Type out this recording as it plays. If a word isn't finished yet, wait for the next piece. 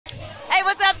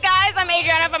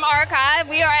Jenna from Arkive.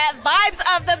 We are at Vibes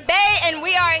of the Bay, and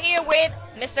we are here with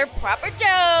Mr. Proper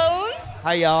Jones.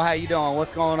 Hi, y'all. How you doing?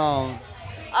 What's going on?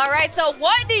 All right, so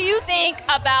what do you think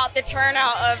about the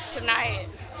turnout of tonight?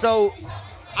 So,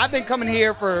 I've been coming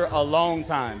here for a long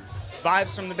time.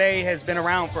 Vibes from the Bay has been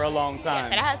around for a long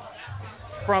time. Yes, it has.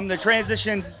 From the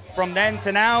transition from then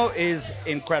to now is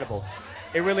incredible.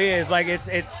 It really is. Like,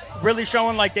 it's really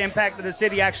showing like the impact of the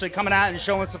city actually coming out and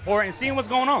showing support and seeing what's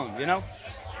going on, you know?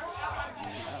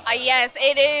 Yes,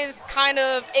 it is kind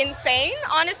of insane,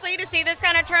 honestly, to see this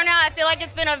kind of turnout. I feel like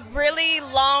it's been a really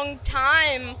long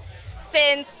time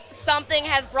since something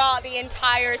has brought the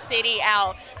entire city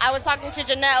out. I was talking to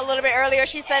Jeanette a little bit earlier.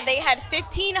 She said they had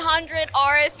 1,500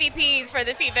 RSVPs for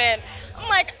this event. I'm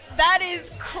like, that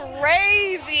is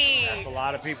crazy. That's a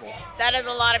lot of people. That is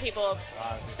a lot of people.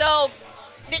 So,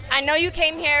 I know you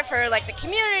came here for like the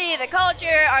community, the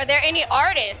culture. Are there any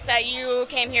artists that you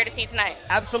came here to see tonight?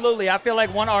 Absolutely. I feel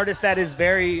like one artist that is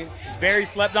very, very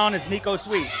slept on is Nico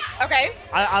Sweet. Okay.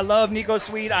 I love Nico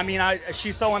Sweet. I mean,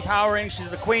 she's so empowering.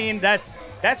 She's a queen. That's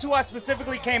who I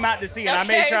specifically came out to see, and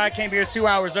Okay. I made sure I came here 2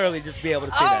 hours early just to be able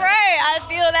to see All that. right. I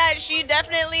feel that she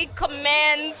definitely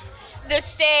commands the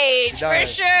stage. She does. For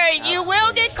sure. You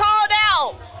will get called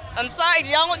out. I'm sorry,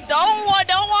 don't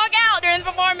walk out during the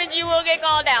performance. You will get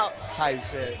called out. Type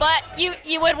shit. But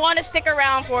you would want to stick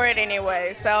around for it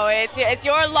anyway. So it's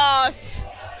your loss.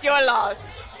 It's your loss.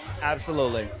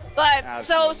 Absolutely. But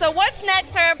Absolutely. so what's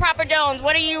next for Proper Jones?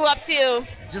 What are you up to?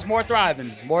 Just more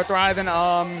thriving. More thriving.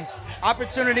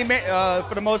 Opportunity,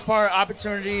 for the most part,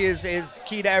 opportunity is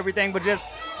key to everything. But just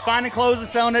finding clothes and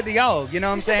selling it to y'all. You know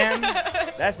what I'm saying?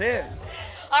 That's it.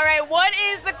 All right, what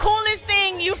is the coolest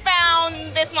thing you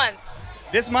found this month?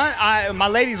 This month, my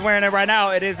lady's wearing it right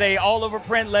now. It is a all-over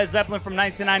print Led Zeppelin from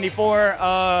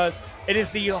 1994. It is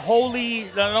the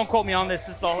holy, don't quote me on this,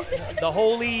 it's the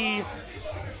holy,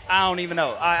 I don't even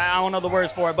know. I don't know the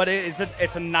words for it, but it's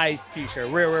a nice t-shirt.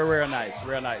 Real nice,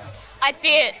 real nice. I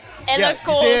see it. It looks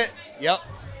cool. You see it? Yep.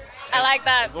 I like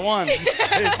that. It's the one.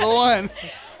 It's the one.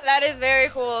 That is very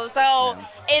cool. So,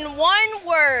 in one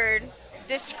word,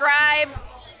 describe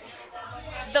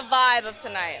the vibe of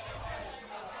tonight.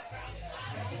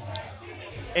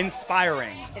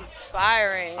 Inspiring.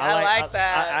 Inspiring. I like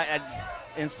that.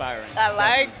 Inspiring. I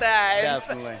like that.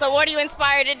 Definitely. So what are you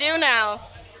inspired to do now?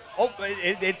 Oh,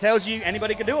 it tells you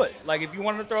anybody can do it. Like, if you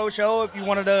wanted to throw a show, if you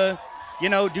wanted to,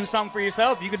 do something for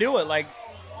yourself, you could do it. Like,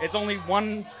 it's only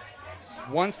one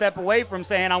step away from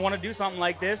saying, I want to do something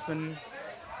like this, and,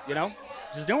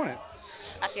 just doing it.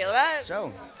 I feel that. For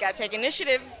sure. Gotta take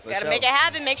initiative. Gotta sure. make it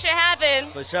happen. Make shit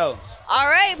happen. For sure. All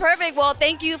right, perfect. Well,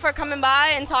 thank you for coming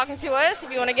by and talking to us.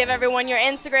 If you want to give everyone your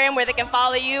Instagram where they can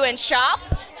follow you and shop.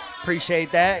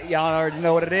 Appreciate that. Y'all already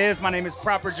know what it is. My name is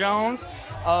Proper Jones.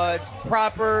 It's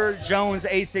Proper Jones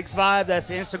 865. That's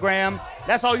the Instagram.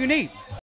 That's all you need.